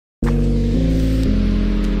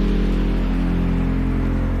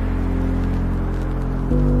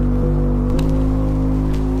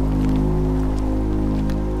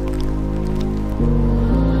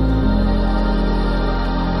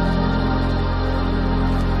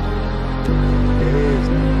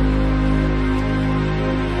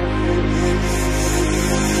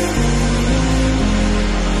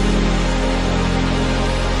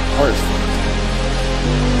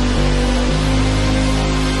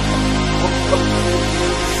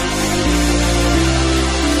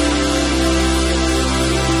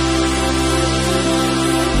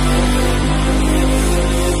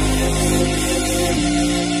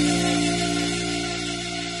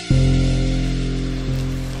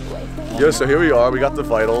Yo, so here we are. We got the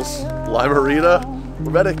vitals. Limerita.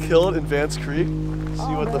 We're about to kill it in Vance Creek.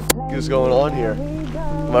 See what the f is going on here.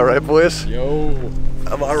 Am I right, boys? Yo.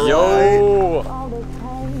 Am I right? Yo.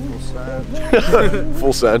 Full send.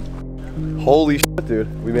 Full send. Holy shit,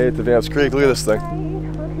 dude. We made it to Vance Creek. Look at this thing.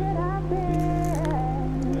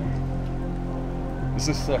 This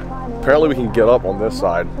is sick. Apparently we can get up on this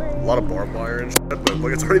side. A lot of barbed wire and shit, but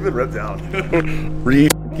like it's already been ripped down.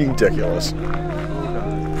 Ridiculous.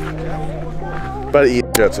 About to eat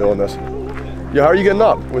shit too on this. Yo, how are you getting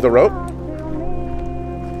up? With a rope?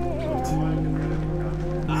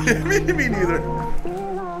 Me neither.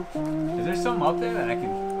 Is there something up there that I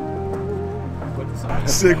can put this on?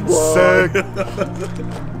 Sick vlog. Sick.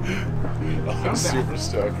 I'm super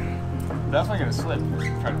stoked. Definitely gonna slip.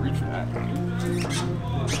 Try to reach for that.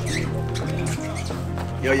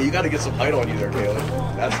 Yo, you gotta get some height on you there, Caleb.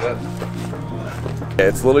 That's it. Yeah,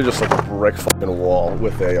 it's literally just like a brick fucking wall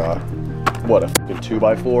with a, what, a fucking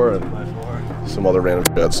 2x4 and some other random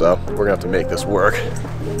shit, so we're gonna have to make this work.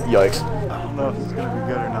 Yikes. I don't know if this is gonna be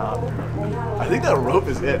good or not. I think that rope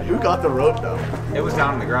is it. Who got the rope though? It was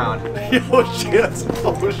down on the ground. Yo, shit.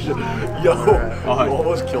 Oh, shit. Yo, you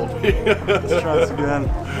almost killed me. Let's try this again.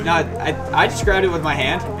 No, I just grabbed it with my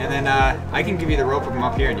hand, and then I can give you the rope from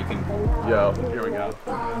up here, and you can... Yo, here we go.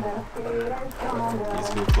 These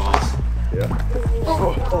goofballs. Yeah.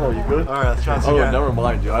 Oh, you good? Alright, let's try this again. Oh, never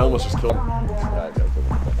mind, dude. I almost just killed him.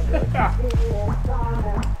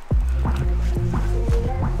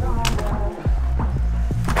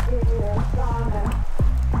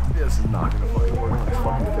 Yeah, this is not gonna fucking work. I'm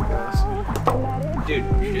fucking kick ass. Dude,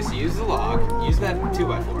 just use the log. Use that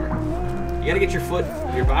 2x4. You gotta get your foot,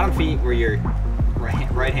 your bottom feet where your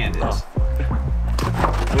right hand is.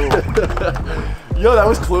 Yo, that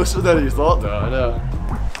was closer than you thought, though. I know.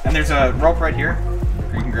 And there's a rope right here.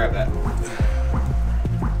 You can grab that.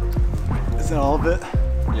 Is that all of it?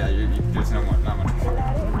 Yeah, there's not much more.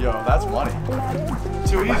 Yo, that's money.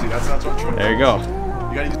 Too easy. That's what I'm trying to do. There you go.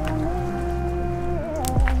 You gotta use.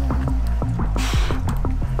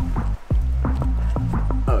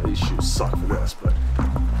 Oh, these shoes suck for this, but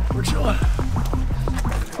we're chilling.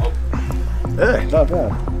 Oh. Hey, not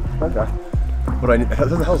bad. Okay. What I need? How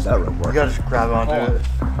the hell does that rope work? You gotta just grab onto it.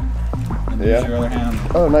 And Yeah. use your other hand.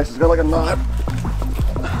 Oh, nice. It's got like a knot.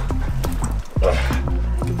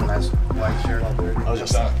 Get the nice white shirt all dirty. I was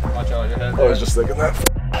just. Watch out your head. I was just thinking that.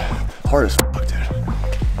 Hard as fuck, dude.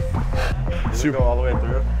 Does it go all the way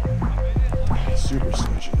through? Super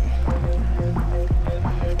squishy.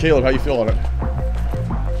 Caleb, how you feel on it?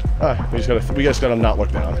 Ah, we just gotta not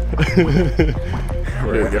look down.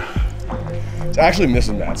 There you go. It's actually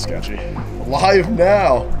missing that sketchy. Live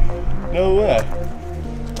now. No way.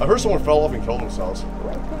 I heard someone fell off and killed themselves.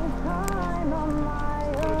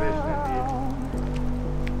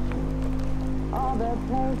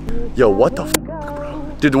 Yo, what the fuck, bro?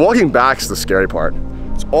 Dude, walking back's the scary part.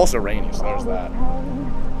 It's also rainy, so there's that.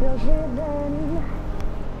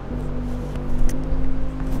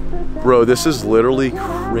 Bro, this is literally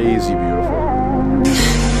crazy beautiful.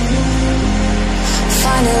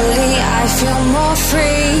 Finally, I feel more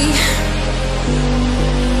free.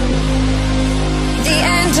 The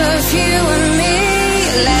end of you and me.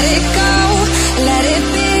 Let it go, let it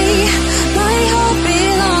be. My hope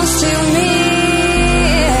belongs to me.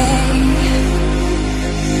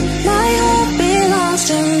 My hope belongs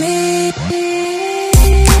to me.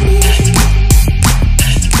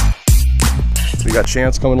 We got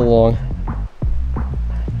Chance coming along,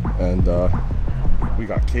 and we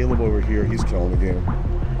got Caleb over here. He's killing the game.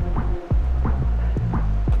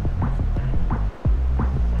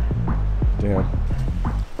 Damn.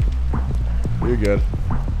 You're good.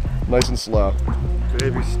 Nice and slow.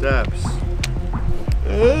 Baby steps.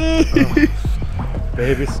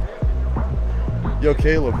 Baby. Yo,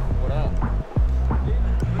 Caleb. What up?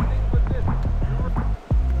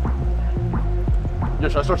 Yo,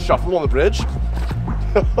 should I start shuffling on the bridge?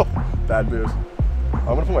 Bad moves. I'm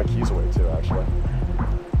gonna put my keys away too, actually.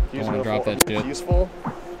 Keys Don't wanna drop that shit. Keys full.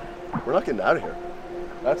 We're not getting out of here.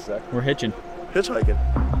 That's sick. We're hitching. Hitchhiking.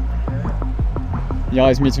 You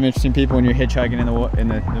always meet some interesting people when you're hitchhiking in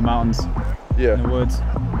the mountains, Yeah. in the woods.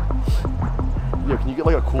 Yeah, can you get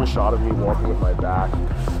like a cool shot of me walking with my back,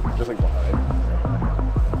 just like behind?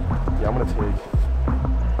 Yeah, I'm gonna take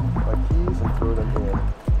my keys and throw them in here.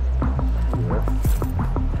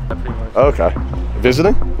 Okay.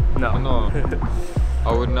 Visiting? No,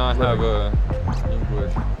 I would not have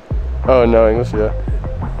English. Oh, no English, yeah.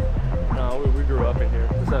 No, we grew up in here.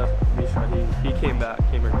 This is Misha. He came here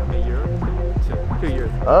a year, 2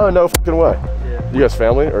 years. Oh, no fucking way. Yeah. You guys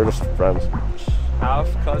family or just friends?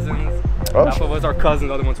 Half cousins, Oh. Half of us are cousins,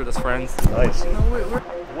 the other ones are just friends. Nice.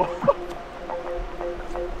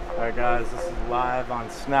 Alright guys, this is live on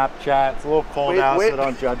Snapchat. It's a little cold Wait, out, wait. so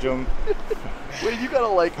don't judge them. Wait, you gotta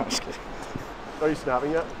like. I'm just kidding. Are you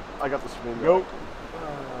snapping yet? I got the screen. Nope.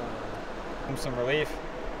 Some relief.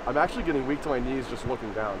 I'm actually getting weak to my knees just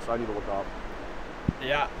looking down, so I need to look up.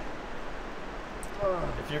 Yeah.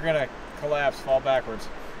 If you're gonna collapse, fall backwards.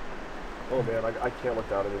 Oh man, I can't look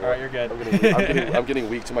down anymore. All right, you're good. I'm getting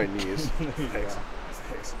weak to my knees. Thanks.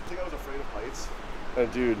 I think I was afraid of heights.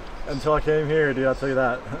 And dude, Until I came here, dude, I'll tell you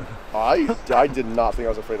that. I did not think I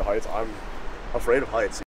was afraid of heights. I'm afraid of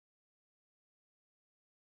heights.